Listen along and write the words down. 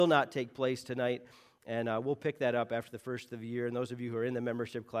will not take place tonight, and we'll pick that up after the first of the year. And those of you who are in the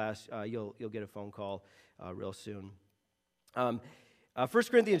membership class, you'll get a phone call real soon. 1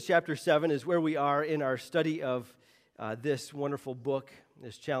 Corinthians chapter 7 is where we are in our study of this wonderful book,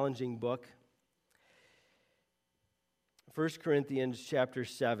 this challenging book. 1 Corinthians chapter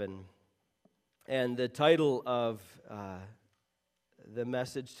 7. And the title of the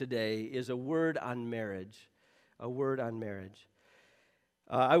message today is A Word on Marriage. A Word on Marriage.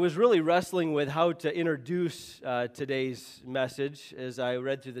 I was really wrestling with how to introduce today's message. As I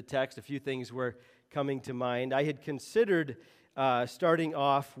read through the text, a few things were coming to mind. I had considered starting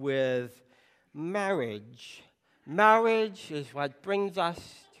off with marriage. Marriage is what brings us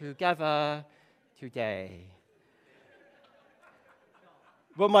together today.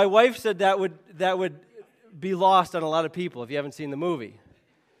 But my wife said that would be lost on a lot of people if you haven't seen the movie.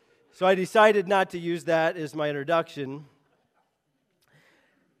 So I decided not to use that as my introduction.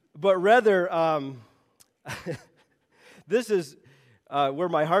 But rather, this is where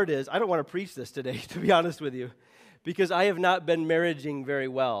my heart is. I don't want to preach this today, to be honest with you, because I have not been marrying very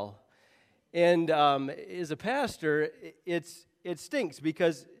well. And as a pastor, it stinks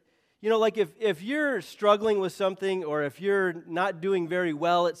because, you know, like if you're struggling with something or if you're not doing very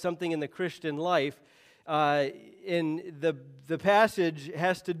well at something in the Christian life, in the passage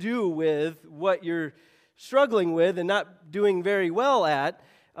has to do with what you're struggling with and not doing very well at.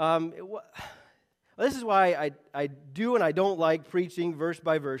 This is why I do and I don't like preaching verse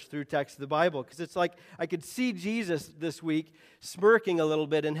by verse through text of the Bible, because it's like I could see Jesus this week smirking a little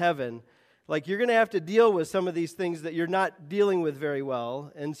bit in heaven. Like, you're going to have to deal with some of these things that you're not dealing with very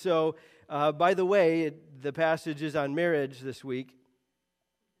well. And so, by the way, the passage is on marriage this week.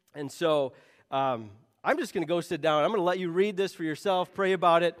 And so, I'm just going to go sit down. I'm going to let you read this for yourself, pray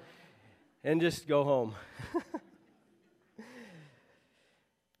about it, and just go home.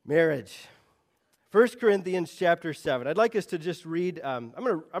 Marriage. 1 Corinthians chapter 7. I'd like us to just read, I'm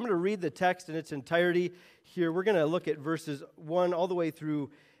going to read the text in its entirety here. We're going to look at verses 1 all the way through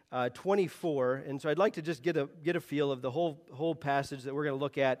 24. And so I'd like to just get a feel of the whole passage that we're going to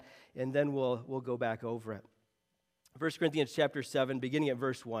look at, and then we'll go back over it. 1 Corinthians chapter 7, beginning at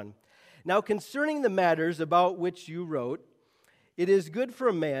verse 1. Now concerning the matters about which you wrote, it is good for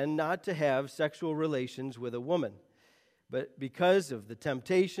a man not to have sexual relations with a woman. But because of the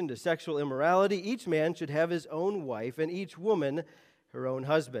temptation to sexual immorality, each man should have his own wife, and each woman her own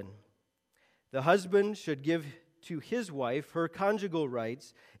husband. The husband should give to his wife her conjugal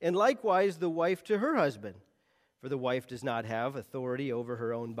rights, and likewise the wife to her husband. For the wife does not have authority over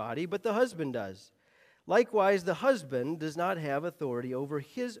her own body, but the husband does. Likewise, the husband does not have authority over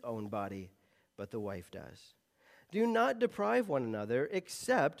his own body, but the wife does. Do not deprive one another,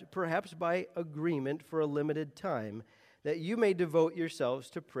 except perhaps by agreement for a limited time, that you may devote yourselves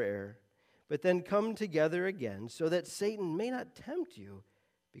to prayer, but then come together again, so that Satan may not tempt you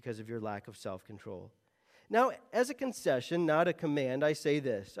because of your lack of self-control. Now, as a concession, not a command, I say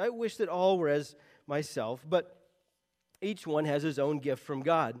this. I wish that all were as myself, but each one has his own gift from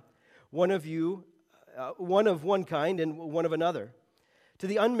God. One of one kind and one of another. To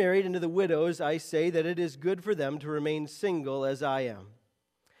the unmarried and to the widows, I say that it is good for them to remain single as I am.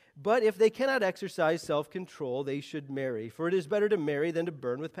 But if they cannot exercise self-control, they should marry, for it is better to marry than to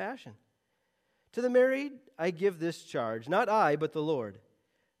burn with passion. To the married, I give this charge, not I, but the Lord.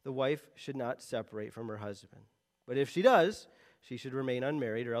 The wife should not separate from her husband. But if she does, she should remain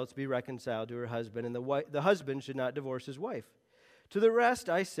unmarried or else be reconciled to her husband, and the husband should not divorce his wife. To the rest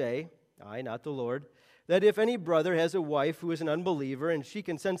I say, I, not the Lord, that if any brother has a wife who is an unbeliever and she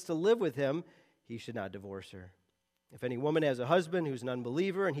consents to live with him, he should not divorce her. If any woman has a husband who's an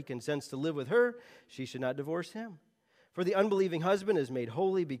unbeliever and he consents to live with her, she should not divorce him. For the unbelieving husband is made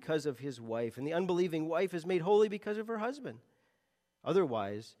holy because of his wife, and the unbelieving wife is made holy because of her husband.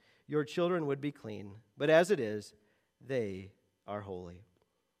 Otherwise, your children would be clean, but as it is, they are holy.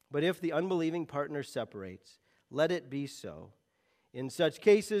 But if the unbelieving partner separates, let it be so. In such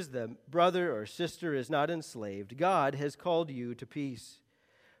cases, the brother or sister is not enslaved. God has called you to peace.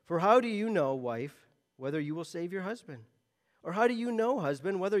 For how do you know, wife, whether you will save your husband? Or how do you know,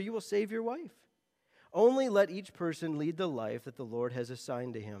 husband, whether you will save your wife? Only let each person lead the life that the Lord has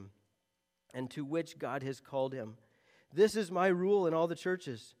assigned to him, and to which God has called him. This is my rule in all the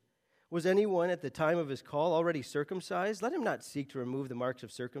churches. Was anyone at the time of his call already circumcised? Let him not seek to remove the marks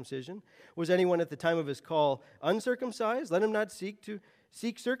of circumcision. Was anyone at the time of his call uncircumcised? Let him not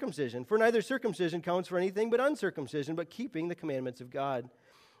seek circumcision. For neither circumcision counts for anything but uncircumcision, but keeping the commandments of God.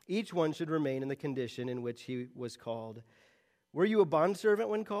 Each one should remain in the condition in which he was called. Were you a bondservant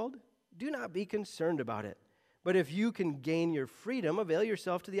when called? Do not be concerned about it, But if you can gain your freedom, avail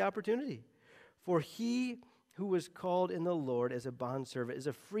yourself to the opportunity. For he who was called in the Lord as a bondservant is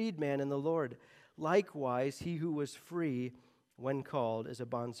a freedman in the Lord. Likewise, he who was free when called is a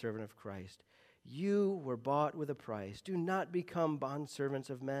bondservant of Christ. You were bought with a price. Do not become bondservants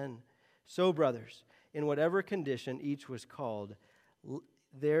of men. So, brothers, in whatever condition each was called,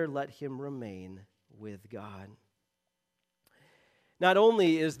 there let him remain with God. Not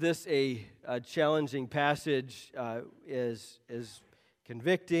only is this a challenging passage, is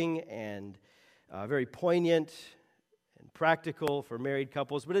convicting and very poignant and practical for married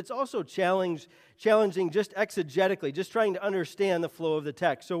couples, but it's also challenging just exegetically, just trying to understand the flow of the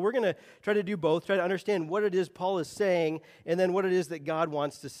text. So we're going to try to do both, try to understand what it is Paul is saying, and then what it is that God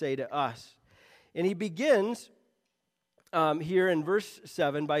wants to say to us. And he begins here in verse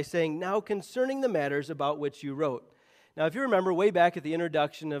 7 by saying, "Now concerning the matters about which you wrote." Now, if you remember way back at the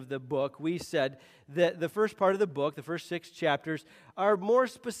introduction of the book, we said that the first part of the book, the first 6 chapters, are more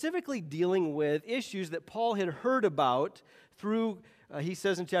specifically dealing with issues that Paul had heard about through, he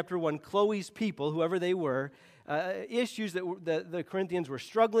says in chapter 1, Chloe's people, whoever they were, issues that the Corinthians were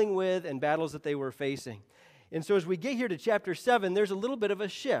struggling with and battles that they were facing. And so as we get here to chapter 7, there's a little bit of a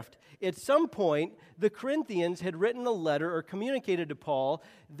shift. At some point, the Corinthians had written a letter or communicated to Paul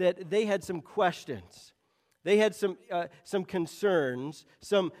that they had some questions. They had some concerns,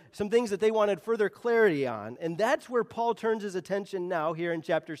 some things that they wanted further clarity on. And that's where Paul turns his attention now here in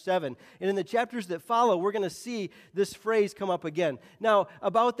chapter 7. And in the chapters that follow, we're going to see this phrase come up again. Now,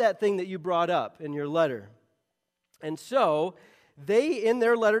 about that thing that you brought up in your letter. And so, they, in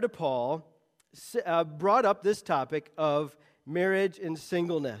their letter to Paul, brought up this topic of marriage and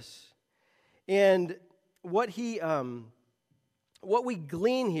singleness. And what we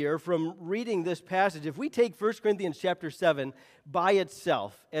glean here from reading this passage, if we take 1 Corinthians chapter 7 by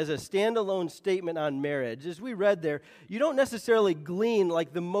itself as a standalone statement on marriage, as we read there, you don't necessarily glean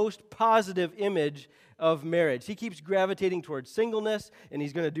like the most positive image of marriage. He keeps gravitating towards singleness, and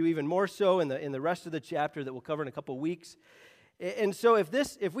he's going to do even more so in the rest of the chapter that we'll cover in a couple weeks. And so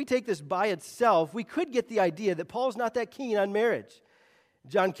if we take this by itself, we could get the idea that Paul's not that keen on marriage.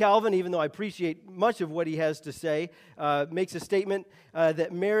 John Calvin, even though I appreciate much of what he has to say, makes a statement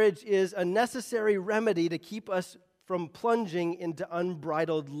that marriage is a necessary remedy to keep us from plunging into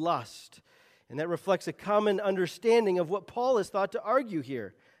unbridled lust. And that reflects a common understanding of what Paul is thought to argue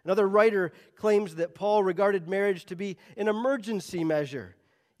here. Another writer claims that Paul regarded marriage to be an emergency measure,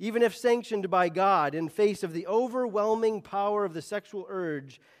 even if sanctioned by God in face of the overwhelming power of the sexual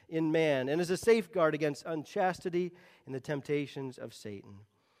urge in man, and as a safeguard against unchastity and the temptations of Satan.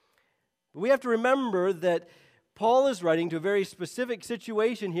 But we have to remember that Paul is writing to a very specific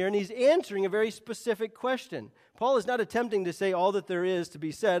situation here, and he's answering a very specific question. Paul is not attempting to say all that there is to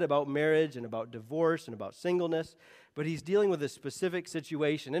be said about marriage and about divorce and about singleness, but he's dealing with a specific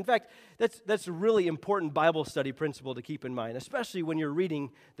situation. In fact, that's a really important Bible study principle to keep in mind, especially when you're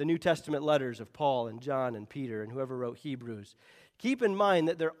reading the New Testament letters of Paul and John and Peter and whoever wrote Hebrews. Keep in mind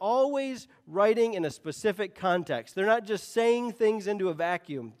that they're always writing in a specific context. They're not just saying things into a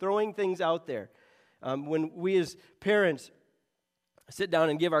vacuum, throwing things out there. When we as parents sit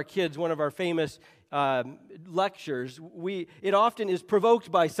down and give our kids one of our famous lectures, it often is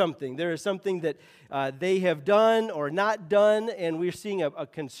provoked by something. There is something that they have done or not done, and we're seeing a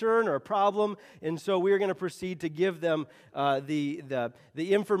concern or a problem, and so we're going to proceed to give them the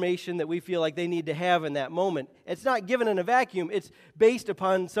information that we feel like they need to have in that moment. It's not given in a vacuum. It's based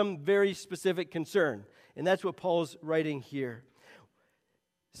upon some very specific concern, and that's what Paul's writing here.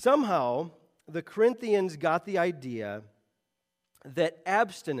 Somehow, the Corinthians got the idea that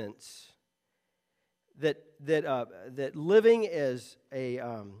abstinence, that living as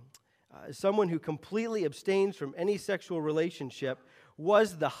someone who completely abstains from any sexual relationship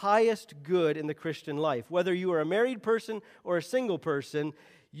was the highest good in the Christian life. Whether you are a married person or a single person,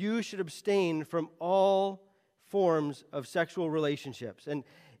 you should abstain from all forms of sexual relationships.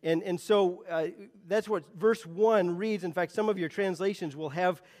 And so that's what verse 1 reads. In fact, some of your translations will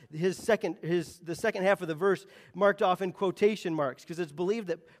have the second half of the verse marked off in quotation marks, because it's believed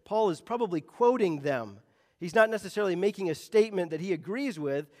that Paul is probably quoting them. He's not necessarily making a statement that he agrees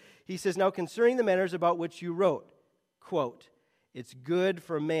with. He says, "Now concerning the matters about which you wrote," quote, "it's good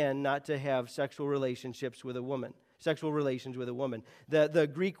for a man not to have sexual relations with a woman." The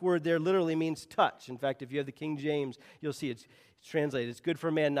Greek word there literally means touch. In fact, if you have the King James, you'll see it's translated, it's good for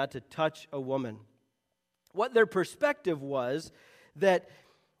a man not to touch a woman. What their perspective was that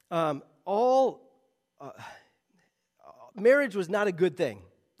marriage was not a good thing.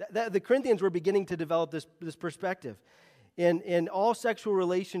 The Corinthians were beginning to develop this perspective. and all sexual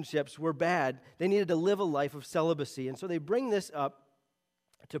relationships were bad. They needed to live a life of celibacy. And so they bring this up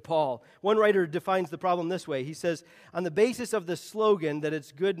to Paul. One writer defines the problem this way. He says, on the basis of the slogan that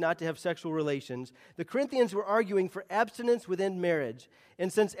it's good not to have sexual relations, the Corinthians were arguing for abstinence within marriage.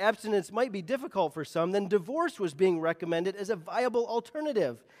 And since abstinence might be difficult for some, then divorce was being recommended as a viable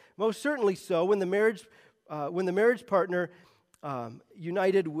alternative. Most certainly so when the marriage partner was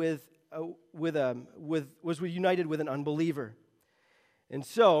united with an unbeliever. And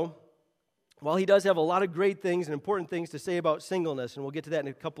so, while he does have a lot of great things and important things to say about singleness, and we'll get to that in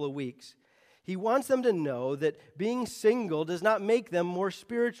a couple of weeks, he wants them to know that being single does not make them more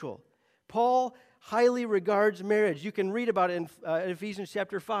spiritual. Paul highly regards marriage. You can read about it in Ephesians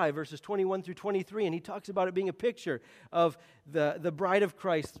chapter 5, verses 21 through 23, and he talks about it being a picture of the bride of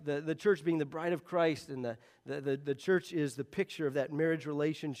Christ, the church being the bride of Christ, and the church is the picture of that marriage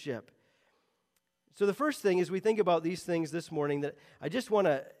relationship. So the first thing as we think about these things this morning that I just want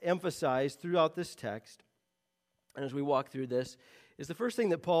to emphasize throughout this text, and as we walk through this, is the first thing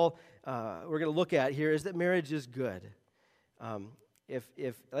that Paul, we're going to look at here, is that marriage is good.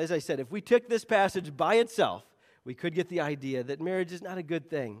 As I said, if we took this passage by itself, we could get the idea that marriage is not a good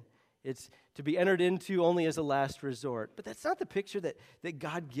thing. It's to be entered into only as a last resort. But that's not the picture that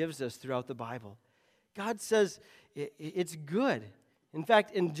God gives us throughout the Bible. God says it's good. In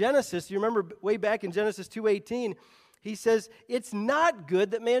fact, in Genesis, you remember way back in Genesis 2:18, he says, it's not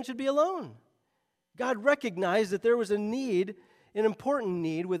good that man should be alone. God recognized that there was a need, an important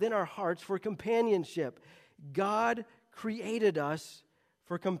need within our hearts for companionship. God created us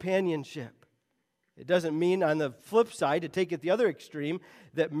for companionship. It doesn't mean, on the flip side, to take it the other extreme,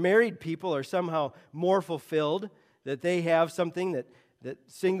 that married people are somehow more fulfilled, that they have something that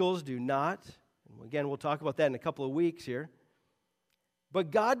singles do not. And again, we'll talk about that in a couple of weeks here. But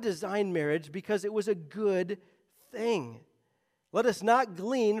God designed marriage because it was a good thing. Let us not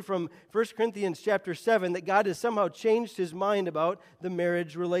glean from 1 Corinthians chapter 7 that God has somehow changed his mind about the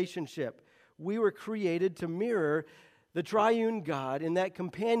marriage relationship. We were created to mirror the triune God in that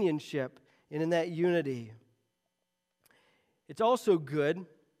companionship and in that unity. It's also good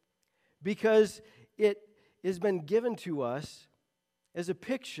because it has been given to us as a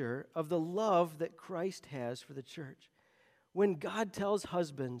picture of the love that Christ has for the church. When God tells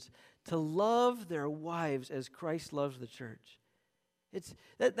husbands to love their wives as Christ loves the church,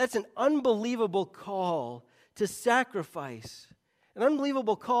 that's an unbelievable call to sacrifice, an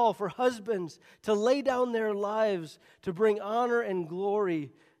unbelievable call for husbands to lay down their lives to bring honor and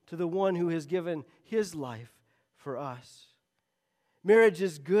glory to the one who has given his life for us. Marriage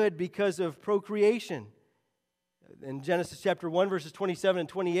is good because of procreation. In Genesis chapter 1, verses 27 and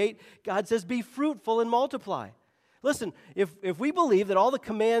 28, God says, be fruitful and multiply. Listen, if we believe that all the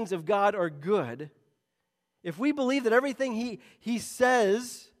commands of God are good, if we believe that everything He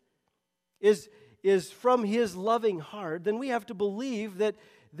says is from His loving heart, then we have to believe that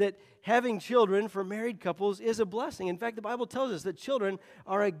having children for married couples is a blessing. In fact, the Bible tells us that children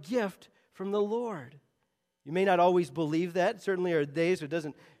are a gift from the Lord. You may not always believe that. Certainly there are days where it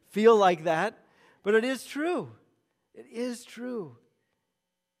doesn't feel like that, but it is true. It is true.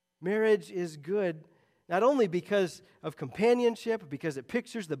 Marriage is good. Not only because of companionship, because it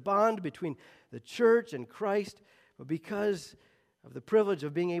pictures the bond between the church and Christ, but because of the privilege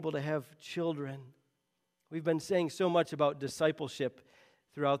of being able to have children. We've been saying so much about discipleship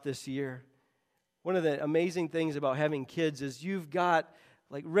throughout this year. One of the amazing things about having kids is you've got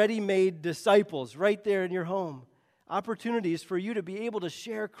like ready-made disciples right there in your home. Opportunities for you to be able to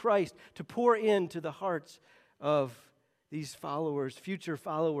share Christ, to pour into the hearts of these followers, future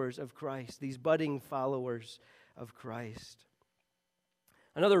followers of Christ, these budding followers of Christ.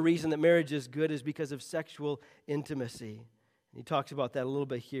 Another reason that marriage is good is because of sexual intimacy. He talks about that a little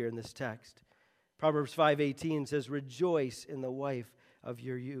bit here in this text. Proverbs 5:18 says, rejoice in the wife of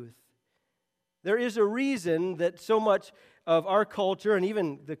your youth. There is a reason that so much of our culture, and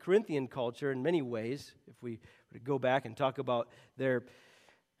even the Corinthian culture in many ways, if we were to go back and talk about their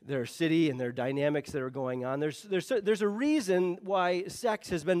city and their dynamics that are going on. There's a reason why sex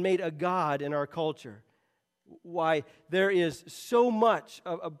has been made a god in our culture. Why there is so much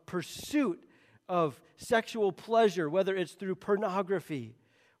of a pursuit of sexual pleasure, whether it's through pornography,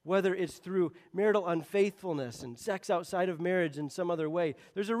 whether it's through marital unfaithfulness and sex outside of marriage in some other way.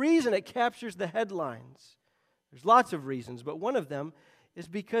 There's a reason it captures the headlines. There's lots of reasons, but one of them is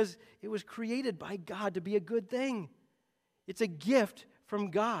because it was created by God to be a good thing. It's a gift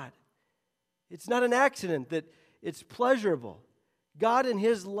from God. It's not an accident that it's pleasurable. God in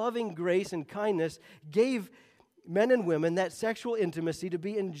His loving grace and kindness gave men and women that sexual intimacy to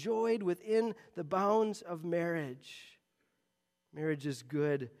be enjoyed within the bounds of marriage. Marriage is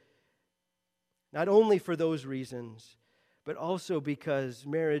good, not only for those reasons, but also because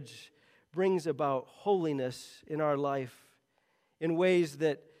marriage brings about holiness in our life in ways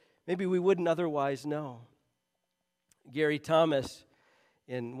that maybe we wouldn't otherwise know. Gary Thomas,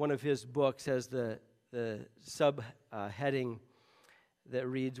 in one of his books, has the subheading that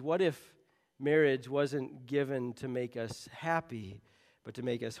reads, "What if marriage wasn't given to make us happy, but to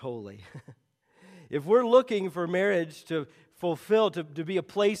make us holy?" If we're looking for marriage to fulfill, to be a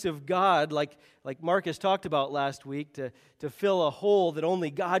place of God, like Marcus talked about last week, to fill a hole that only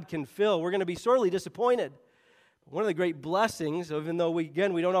God can fill, we're going to be sorely disappointed. One of the great blessings, even though we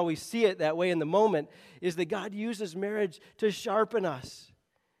don't always see it that way in the moment, is that God uses marriage to sharpen us.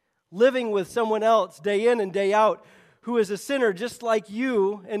 Living with someone else day in and day out who is a sinner just like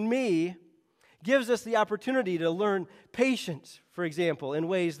you and me gives us the opportunity to learn patience, for example, in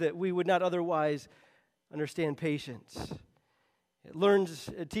ways that we would not otherwise understand patience.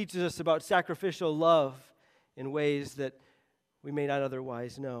 It teaches us about sacrificial love in ways that we may not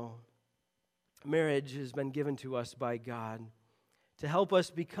otherwise know. Marriage has been given to us by God to help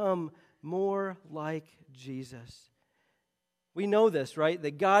us become more like Jesus. We know this, right?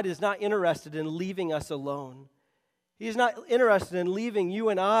 That God is not interested in leaving us alone. He is not interested in leaving you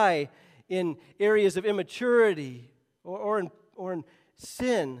and I in areas of immaturity or in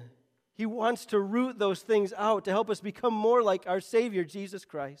sin. He wants to root those things out to help us become more like our Savior, Jesus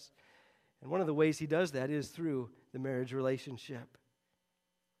Christ. And one of the ways He does that is through the marriage relationship.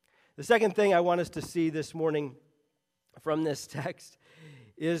 The second thing I want us to see this morning from this text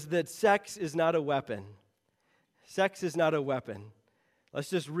is that sex is not a weapon. Sex is not a weapon. Let's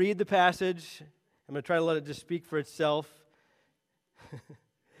just read the passage. I'm going to try to let it just speak for itself.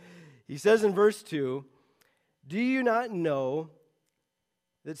 He says in verse 2, "Do you not know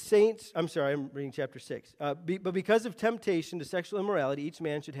that saints," I'm reading chapter 6. "But because of temptation to sexual immorality, each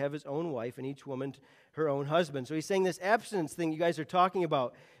man should have his own wife and each woman her own husband." So he's saying this abstinence thing you guys are talking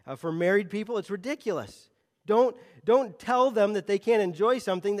about for married people, it's ridiculous. Don't tell them that they can't enjoy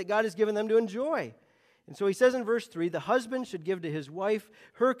something that God has given them to enjoy. And so he says in verse 3, "The husband should give to his wife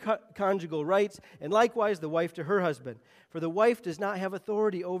her conjugal rights, and likewise the wife to her husband. For the wife does not have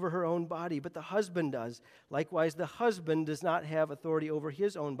authority over her own body, but the husband does. Likewise the husband does not have authority over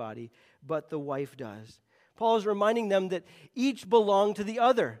his own body, but the wife does." Paul is reminding them that each belong to the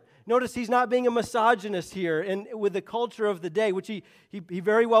other. Notice he's not being a misogynist here and with the culture of the day, which he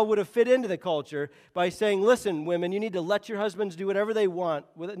very well would have fit into the culture by saying, "Listen, women, you need to let your husbands do whatever they want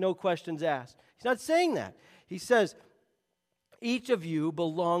with no questions asked." He's not saying that. He says, each of you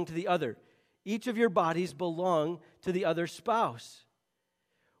belong to the other. Each of your bodies belong to the other spouse,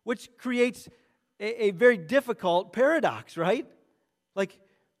 which creates a very difficult paradox, right? Like,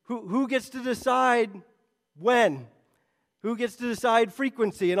 who gets to decide when? Who gets to decide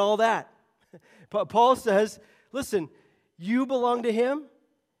frequency and all that? Paul says, listen, you belong to him,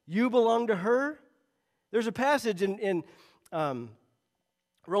 you belong to her. There's a passage in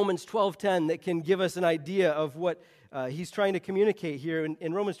Romans 12:10 that can give us an idea of what he's trying to communicate here.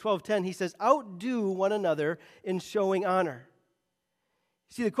 In Romans 12:10, he says, "Outdo one another in showing honor."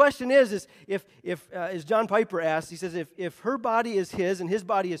 See, the question is if as John Piper asks, he says, if her body is his and his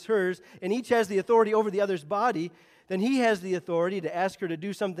body is hers, and each has the authority over the other's body, then he has the authority to ask her to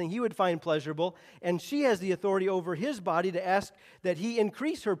do something he would find pleasurable, and she has the authority over his body to ask that he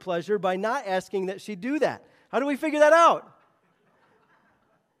increase her pleasure by not asking that she do that. How do we figure that out?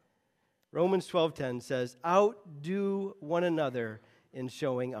 Romans 12:10 says, "Outdo one another in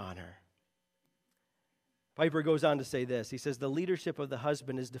showing honor." Piper goes on to say this. He says, "The leadership of the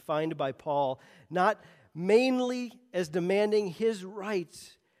husband is defined by Paul not mainly as demanding his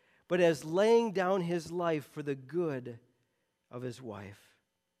rights, but as laying down his life for the good of his wife.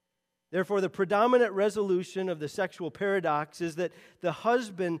 Therefore, the predominant resolution of the sexual paradox is that the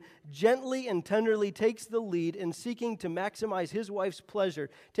husband gently and tenderly takes the lead in seeking to maximize his wife's pleasure,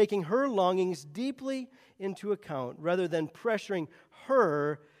 taking her longings deeply into account rather than pressuring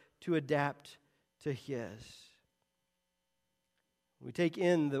her to adapt to his." We take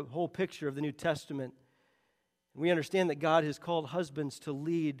in the whole picture of the New Testament. We understand that God has called husbands to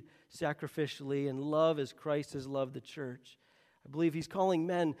lead sacrificially and love as Christ has loved the church. I believe he's calling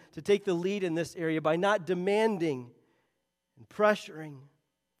men to take the lead in this area by not demanding and pressuring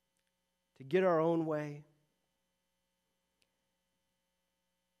to get our own way.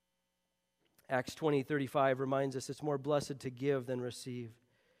 Acts 20:35 reminds us it's more blessed to give than receive.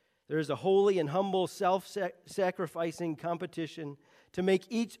 There is a holy and humble self-sacrificing competition to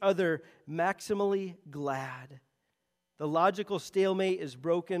make each other maximally glad. The logical stalemate is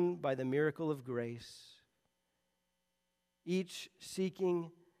broken by the miracle of grace. each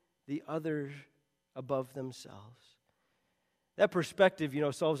seeking the other above themselves. That perspective,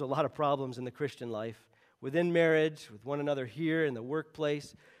 solves a lot of problems in the Christian life, within marriage, with one another here in the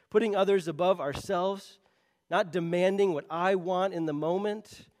workplace, putting others above ourselves, not demanding what I want in the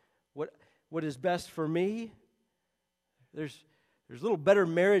moment, what is best for me. There's little better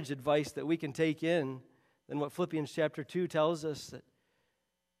marriage advice that we can take in than what Philippians chapter 2 tells us, that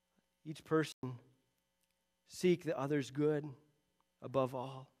each person seek the other's good above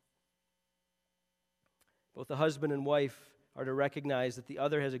all. Both the husband and wife are to recognize that the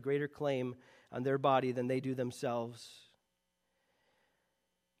other has a greater claim on their body than they do themselves.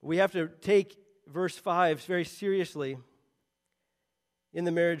 We have to take verse 5 very seriously in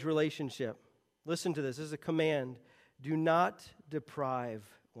the marriage relationship. Listen to this. This is a command. Do not deprive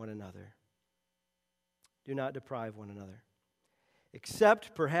one another. Do not deprive one another.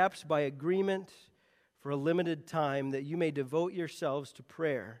 Except perhaps by agreement for a limited time, that you may devote yourselves to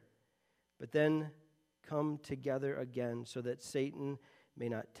prayer, but then come together again so that Satan may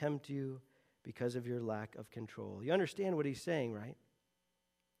not tempt you because of your lack of control. You understand what he's saying, right?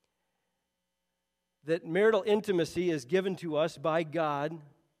 That marital intimacy is given to us by God,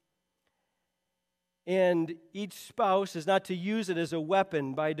 and each spouse is not to use it as a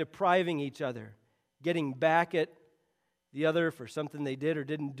weapon by depriving each other, getting back at the other for something they did or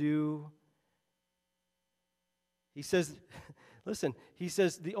didn't do. He says, listen,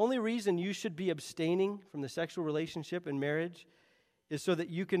 the only reason you should be abstaining from the sexual relationship in marriage is so that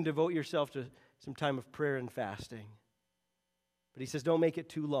you can devote yourself to some time of prayer and fasting. But he says, don't make it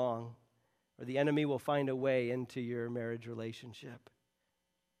too long, or the enemy will find a way into your marriage relationship.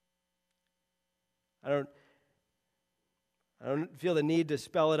 I don't feel the need to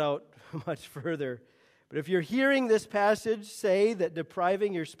spell it out much further. But if you're hearing this passage say that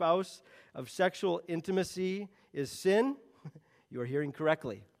depriving your spouse of sexual intimacy is sin, you are hearing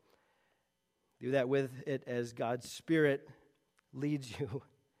correctly. Do that with it as God's Spirit leads you.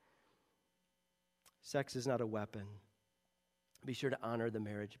 Sex is not a weapon. Be sure to honor the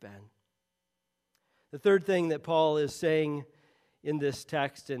marriage bed. The third thing that Paul is saying in this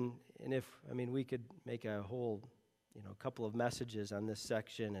text, and we could make a whole, couple of messages on this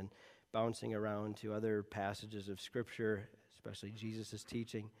section and bouncing around to other passages of Scripture, especially Jesus'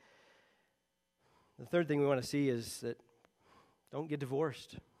 teaching. The third thing we want to see is that don't get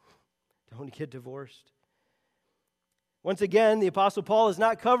divorced. Don't get divorced. Once again, the Apostle Paul is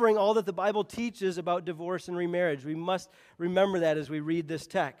not covering all that the Bible teaches about divorce and remarriage. We must remember that as we read this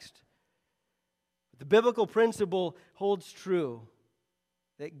text. The biblical principle holds true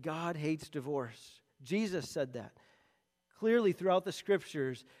that God hates divorce. Jesus said that. Clearly throughout the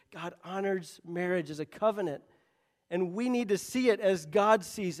Scriptures, God honors marriage as a covenant, and we need to see it as God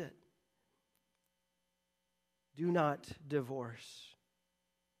sees it. Do not divorce.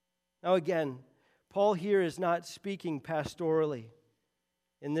 Now again, Paul here is not speaking pastorally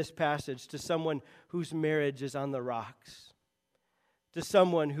in this passage to someone whose marriage is on the rocks, to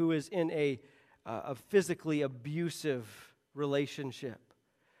someone who is in a physically abusive relationship.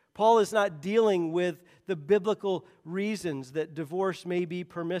 Paul is not dealing with the biblical reasons that divorce may be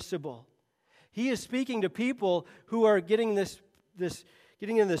permissible. He is speaking to people who are getting in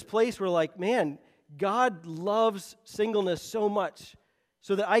this place where, like, man, God loves singleness so much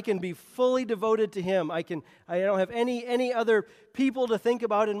so that I can be fully devoted to Him. I don't have any other people to think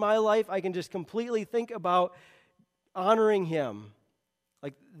about in my life. I can just completely think about honoring Him.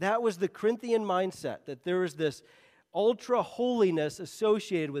 Like, that was the Corinthian mindset, that there was this ultra holiness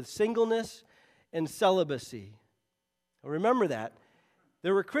associated with singleness and celibacy. Remember that.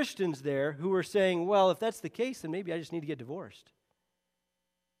 There were Christians there who were saying, well, if that's the case, then maybe I just need to get divorced.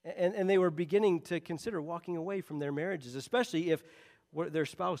 And they were beginning to consider walking away from their marriages, especially if their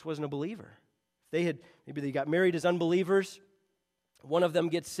spouse wasn't a believer. Maybe they got married as unbelievers. One of them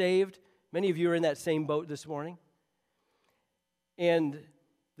gets saved. Many of you are in that same boat this morning. And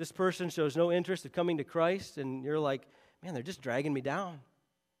this person shows no interest in coming to Christ, and you're like, man, they're just dragging me down.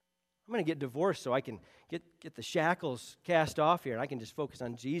 I'm going to get divorced so I can get the shackles cast off here, and I can just focus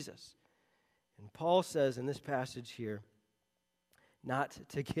on Jesus. And Paul says in this passage here, not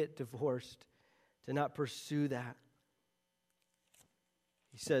to get divorced, to not pursue that.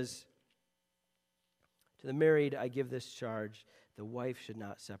 He says, to the married I give this charge, the wife should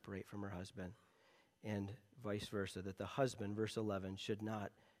not separate from her husband, and vice versa, that the husband, verse 11, should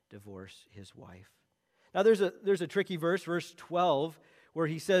not divorce his wife. Now there's a tricky verse, verse 12, where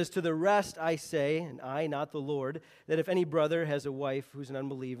he says, to the rest I say, and I, not the Lord, that if any brother has a wife who's an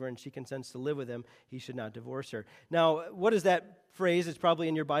unbeliever and she consents to live with him, he should not divorce her. Now, what is that phrase? It's probably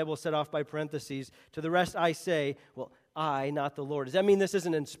in your Bible set off by parentheses. To the rest I say, well, I, not the Lord. Does that mean this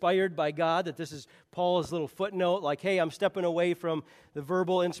isn't inspired by God, that this is Paul's little footnote, like, hey, I'm stepping away from the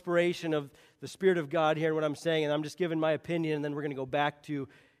verbal inspiration of the Spirit of God here in what I'm saying, and I'm just giving my opinion, and then we're going to go back to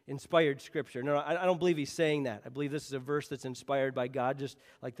inspired Scripture? No, I don't believe he's saying that. I believe this is a verse that's inspired by God, just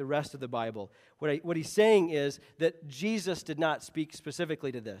like the rest of the Bible. What he's saying is that Jesus did not speak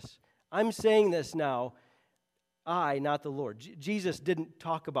specifically to this. I'm saying this now, I, not the Lord. Jesus didn't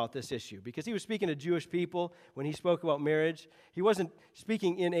talk about this issue because he was speaking to Jewish people when he spoke about marriage. He wasn't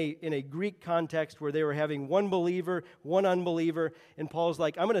speaking in a Greek context where they were having one believer, one unbeliever, and Paul's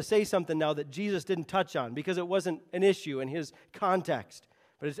like, I'm going to say something now that Jesus didn't touch on because it wasn't an issue in his context,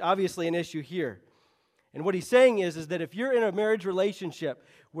 but it's obviously an issue here. And what he's saying is that if you're in a marriage relationship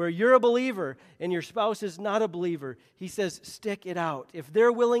where you're a believer and your spouse is not a believer, he says, stick it out. If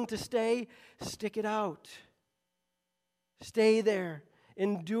they're willing to stay, stick it out. Stay there.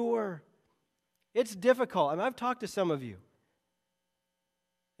 Endure. It's difficult. I mean, I've talked to some of you.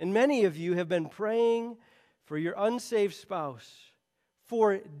 And many of you have been praying for your unsaved spouse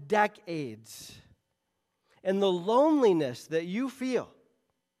for decades. And the loneliness that you feel,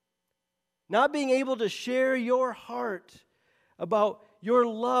 not being able to share your heart about your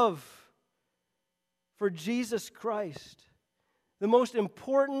love for Jesus Christ, the most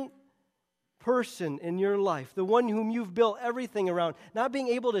important person in your life, the one whom you've built everything around, not being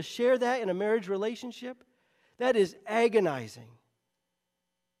able to share that in a marriage relationship, that is agonizing.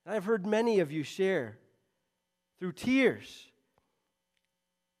 And I've heard many of you share through tears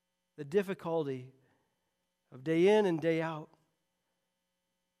the difficulty of day in and day out,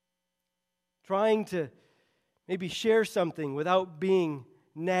 trying to maybe share something without being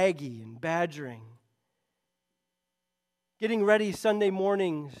naggy and badgering, getting ready Sunday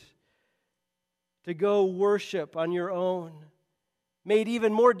mornings to go worship on your own, made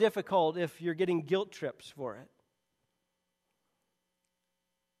even more difficult if you're getting guilt trips for it.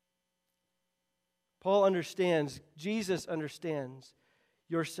 Paul understands, Jesus understands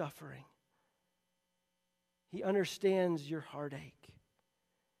your suffering. He understands your heartache.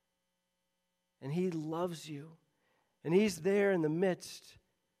 And he loves you. And he's there in the midst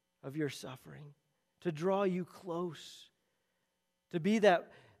of your suffering to draw you close, to be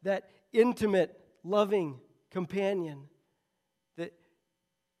that intimate, loving companion that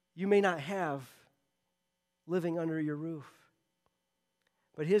you may not have living under your roof.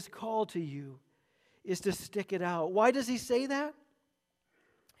 But his call to you is to stick it out. Why does he say that?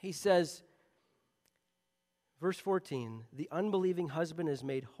 He says, verse 14, the unbelieving husband is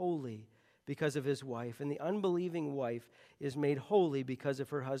made holy because of his wife, and the unbelieving wife is made holy because of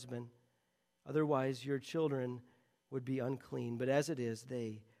her husband. Otherwise, your children would be unclean, but as it is,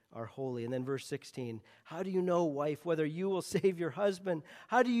 they are holy. And then verse 16, how do you know, wife, whether you will save your husband?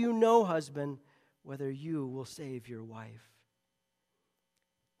 How do you know, husband, whether you will save your wife?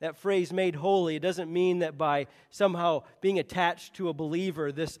 That phrase, made holy, it doesn't mean that by somehow being attached to a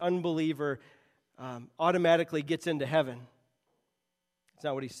believer, this unbeliever automatically gets into heaven. That's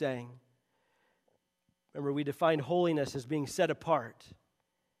not what he's saying. Remember, we define holiness as being set apart.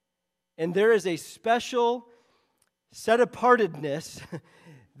 And there is a special set-apartedness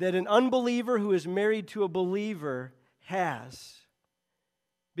that an unbeliever who is married to a believer has,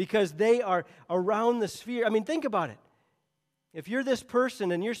 because they are around the sphere. I mean, think about it. If you're this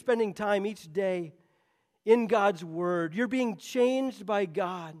person and you're spending time each day in God's Word, you're being changed by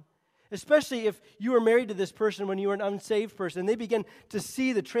God, especially if you were married to this person when you were an unsaved person, they begin to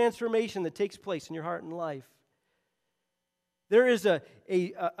see the transformation that takes place in your heart and life. There is a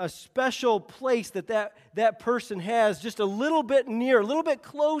special place that person has just a little bit near, a little bit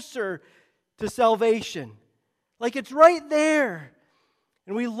closer to salvation. Like it's right there.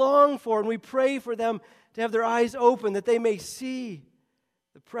 And we long for and we pray for them to have their eyes open that they may see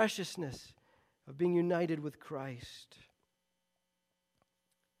the preciousness of being united with Christ.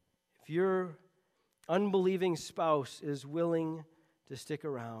 If your unbelieving spouse is willing to stick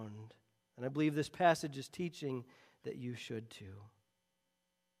around, and I believe this passage is teaching that you should too.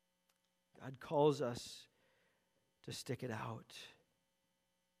 God calls us to stick it out.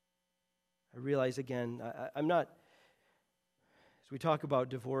 I realize again, I'm not, as we talk about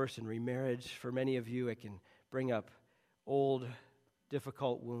divorce and remarriage, for many of you it can bring up old,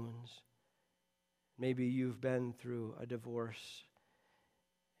 difficult wounds. Maybe you've been through a divorce.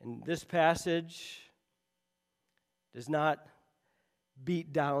 And this passage does not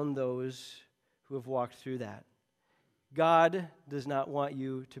beat down those who have walked through that. God does not want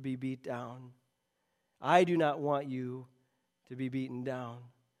you to be beat down. I do not want you to be beaten down.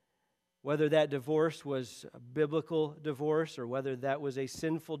 Whether that divorce was a biblical divorce or whether that was a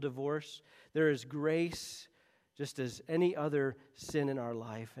sinful divorce, there is grace just as any other sin in our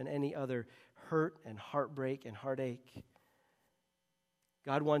life and any other hurt and heartbreak and heartache.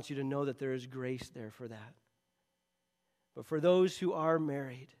 God wants you to know that there is grace there for that. But for those who are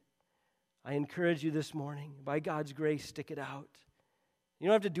married, I encourage you this morning, by God's grace, stick it out. You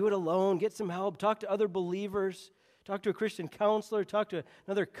don't have to do it alone. Get some help. Talk to other believers. Talk to a Christian counselor. Talk to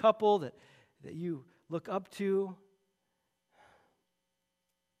another couple that you look up to.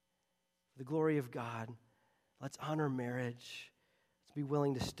 For the glory of God, let's honor marriage. Let's be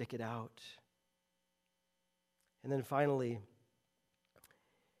willing to stick it out. And then finally,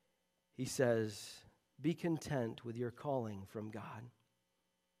 he says, be content with your calling from God.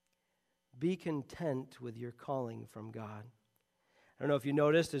 Be content with your calling from God. I don't know if you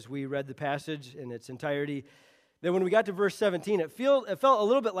noticed as we read the passage in its entirety, that when we got to verse 17, it felt a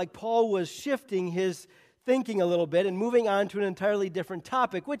little bit like Paul was shifting his thinking a little bit and moving on to an entirely different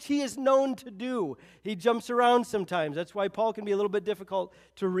topic, which he is known to do. He jumps around sometimes. That's why Paul can be a little bit difficult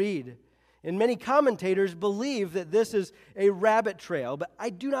to read. And many commentators believe that this is a rabbit trail, but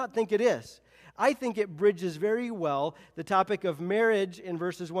I do not think it is. I think it bridges very well the topic of marriage in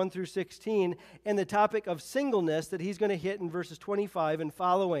verses 1 through 16 and the topic of singleness that he's going to hit in verses 25 and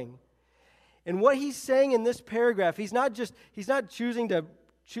following. And what he's saying in this paragraph, he's not choosing to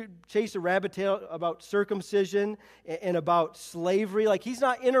chase a rabbit tail about circumcision and about slavery. Like, he's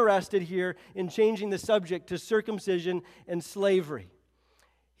not interested here in changing the subject to circumcision and slavery.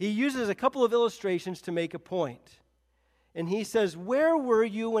 He uses a couple of illustrations to make a point. And he says, where were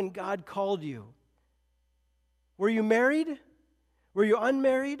you when God called you? Were you married? Were you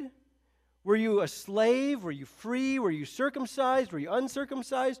unmarried? Were you a slave? Were you free? Were you circumcised? Were you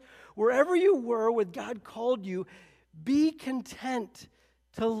uncircumcised? Wherever you were when God called you, be content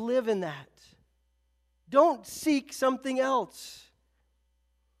to live in that. Don't seek something else.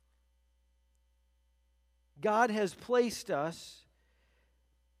 God has placed us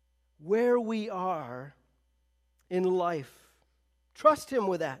where we are in life. Trust Him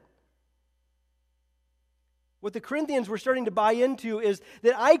with that. What the Corinthians were starting to buy into is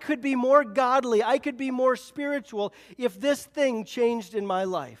that I could be more godly, I could be more spiritual if this thing changed in my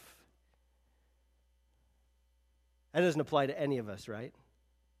life. That doesn't apply to any of us, right?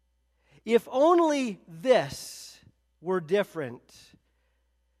 If only this were different,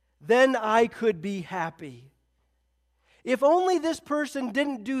 then I could be happy. If only this person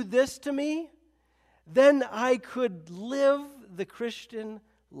didn't do this to me, then I could live the Christian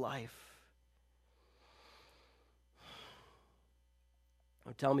life.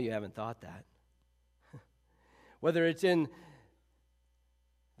 Oh, tell me you haven't thought that. Whether it's in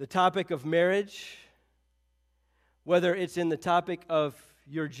the topic of marriage, whether it's in the topic of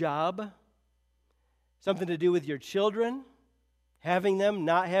your job, something to do with your children, having them,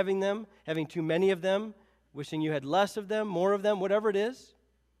 not having them, having too many of them, wishing you had less of them, more of them, whatever it is.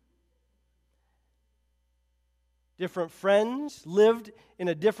 Different friends, lived in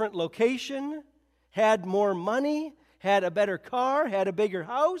a different location, had more money, had a better car, had a bigger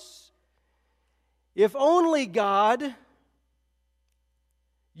house. If only, God,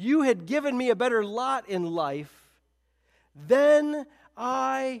 you had given me a better lot in life, then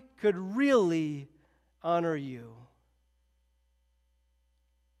I could really honor you.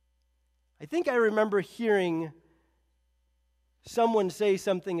 I think I remember hearing someone say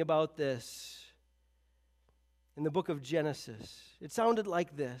something about this in the book of Genesis. It sounded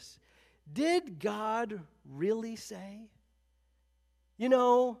like this. Did God really say? You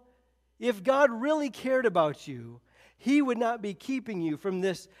know, if God really cared about you, He would not be keeping you from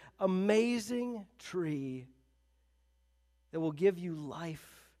this amazing tree that will give you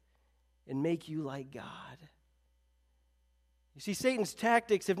life and make you like God. You see, Satan's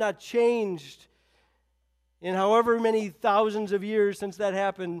tactics have not changed in however many thousands of years since that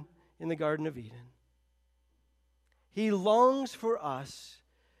happened in the Garden of Eden. He longs for us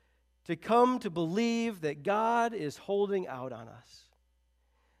to come to believe that God is holding out on us.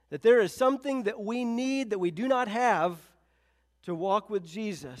 That there is something that we need that we do not have to walk with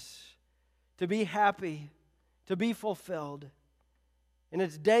Jesus, to be happy, to be fulfilled. And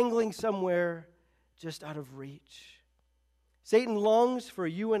it's dangling somewhere just out of reach. Satan longs for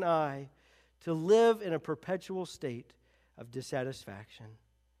you and I to live in a perpetual state of dissatisfaction.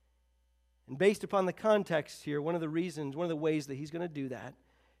 And based upon the context here, one of the ways that he's going to do that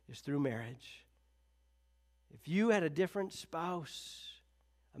is through marriage. If you had a different spouse,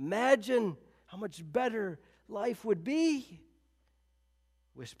 imagine how much better life would be,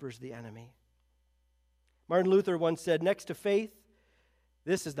 whispers the enemy. Martin Luther once said, next to faith,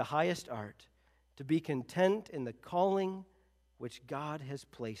 this is the highest art, to be content in the calling which God has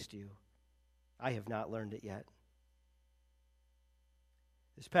placed you. I have not learned it yet.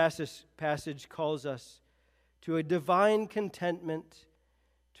 This passage calls us to a divine contentment,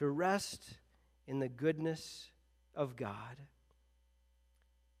 to rest in the goodness of God.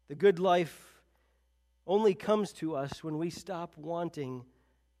 The good life only comes to us when we stop wanting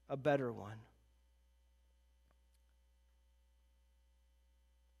a better one.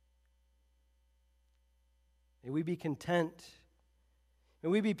 May we be content. May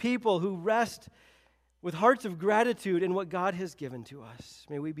we be people who rest with hearts of gratitude in what God has given to us.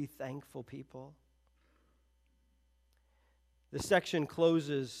 May we be thankful people. This section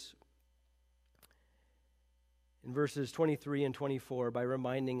closes in verses 23 and 24 by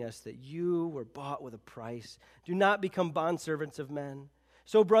reminding us that you were bought with a price. Do not become bondservants of men.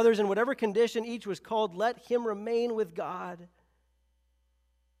 So, brothers, in whatever condition each was called, let him remain with God.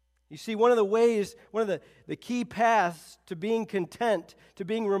 You see, one of the ways, one of the key paths to being content, to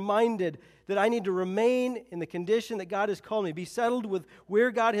being reminded that I need to remain in the condition that God has called me, be settled with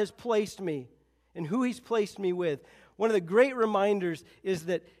where God has placed me and who He's placed me with. One of the great reminders is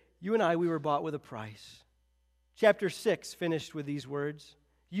that you and I, we were bought with a price. Chapter 6 finished with these words,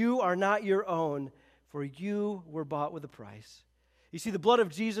 "You are not your own, for you were bought with a price." You see, the blood of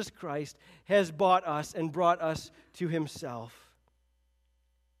Jesus Christ has bought us and brought us to Himself.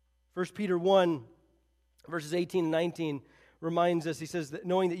 1 Peter 1, verses 18 and 19 reminds us, he says, that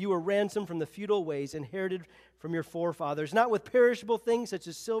knowing that you were ransomed from the futile ways inherited from your forefathers, not with perishable things such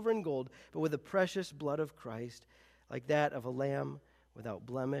as silver and gold, but with the precious blood of Christ, like that of a lamb without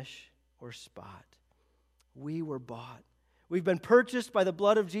blemish or spot. We were bought. We've been purchased by the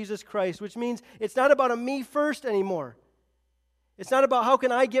blood of Jesus Christ, which means it's not about a me first anymore. It's not about how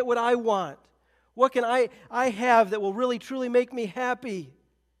can I get what I want. What can I have that will really, truly make me happy?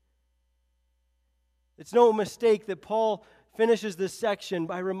 It's no mistake that Paul finishes this section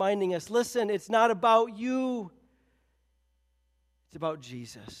by reminding us, listen, it's not about you. It's about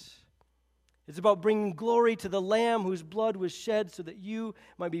Jesus. It's about bringing glory to the Lamb whose blood was shed so that you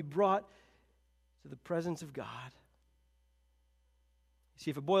might be brought to the presence of God.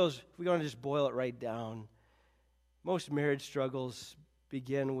 See, if we're going to just boil it right down, most marriage struggles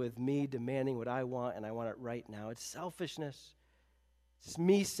begin with me demanding what I want, and I want it right now. It's selfishness. It's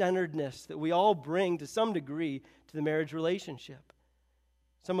me-centeredness that we all bring to some degree to the marriage relationship.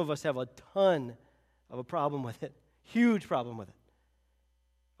 Some of us have a ton of a problem with it, huge problem with it.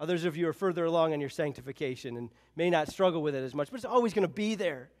 Others of you are further along in your sanctification and may not struggle with it as much, but it's always going to be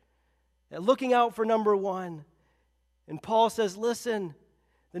there. Looking out for number one. And Paul says, listen,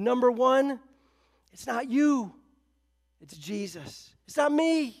 the number one, it's not you, it's Jesus. It's not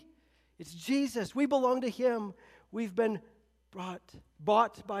me, it's Jesus. We belong to Him. We've been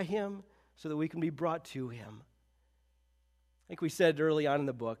bought by Him so that we can be brought to Him. I think we said early on in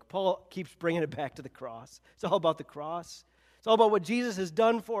the book, Paul keeps bringing it back to the cross. It's all about the cross. It's all about what Jesus has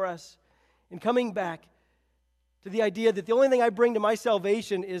done for us. And coming back to the idea that the only thing I bring to my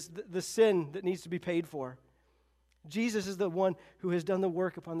salvation is the sin that needs to be paid for. Jesus is the one who has done the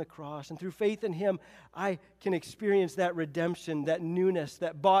work upon the cross. And through faith in Him, I can experience that redemption, that newness,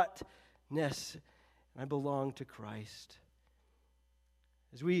 that boughtness. And I belong to Christ.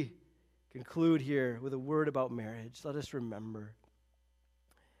 As we conclude here with a word about marriage, let us remember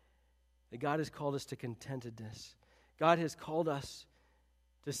that God has called us to contentedness. God has called us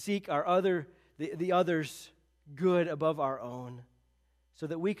to seek the other's good above our own so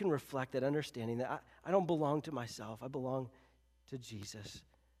that we can reflect that understanding that I don't belong to myself. I belong to Jesus,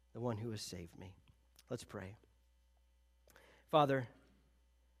 the one who has saved me. Let's pray. Father,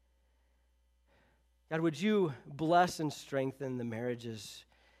 God, would you bless and strengthen the marriages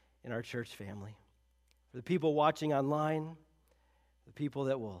in our church family? For the people watching online, the people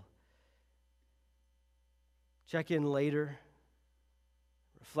that will check in later,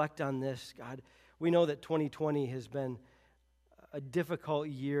 reflect on this, God, we know that 2020 has been a difficult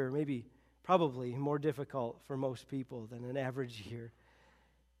year, probably more difficult for most people than an average year.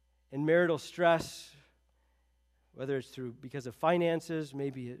 And marital stress, whether it's because of finances,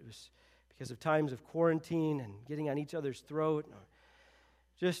 maybe it was because of times of quarantine and getting on each other's throat, or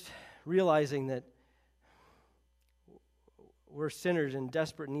just realizing that we're sinners in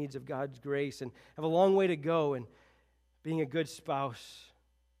desperate needs of God's grace and have a long way to go in being a good spouse.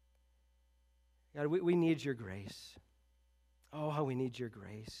 God, we need your grace. Oh, how we need your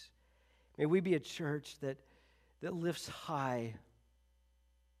grace. May we be a church that lifts high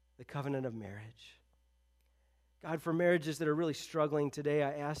the covenant of marriage. God, for marriages that are really struggling today,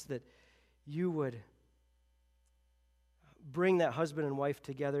 I ask that you would bring that husband and wife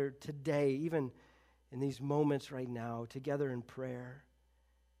together today, even in these moments right now, together in prayer.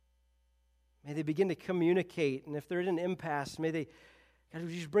 May they begin to communicate, and if they're at an impasse, may they God,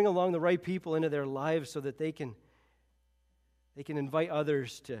 would you just bring along the right people into their lives so that they can invite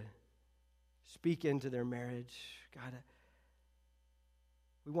others to speak into their marriage. God,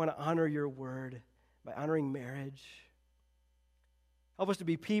 we want to honor your word by honoring marriage. Help us to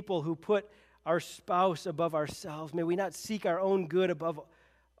be people who put our spouse above ourselves. May we not seek our own good above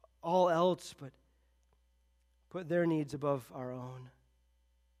all else, but put their needs above our own.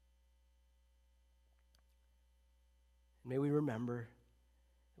 May we remember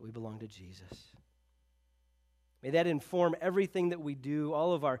that we belong to Jesus. May that inform everything that we do,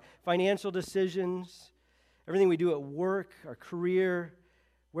 all of our financial decisions, everything we do at work, our career,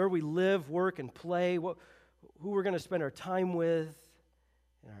 where we live, work, and play, who we're going to spend our time with,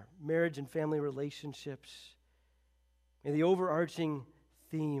 in our marriage and family relationships. May the overarching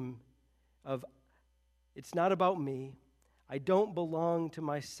theme of it's not about me, I don't belong to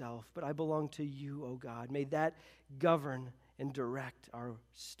myself, but I belong to you, O God. May that govern and direct our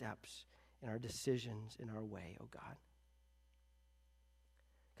steps and our decisions in our way, O God.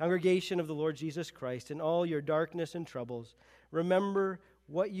 Congregation of the Lord Jesus Christ, in all your darkness and troubles, remember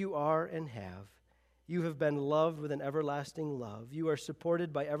what you are and have. You have been loved with an everlasting love. You are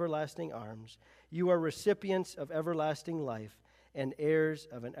supported by everlasting arms. You are recipients of everlasting life and heirs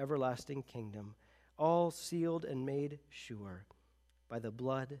of an everlasting kingdom, all sealed and made sure by the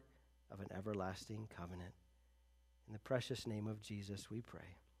blood of an everlasting covenant. In the precious name of Jesus we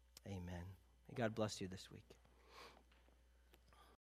pray. Amen. May God bless you this week.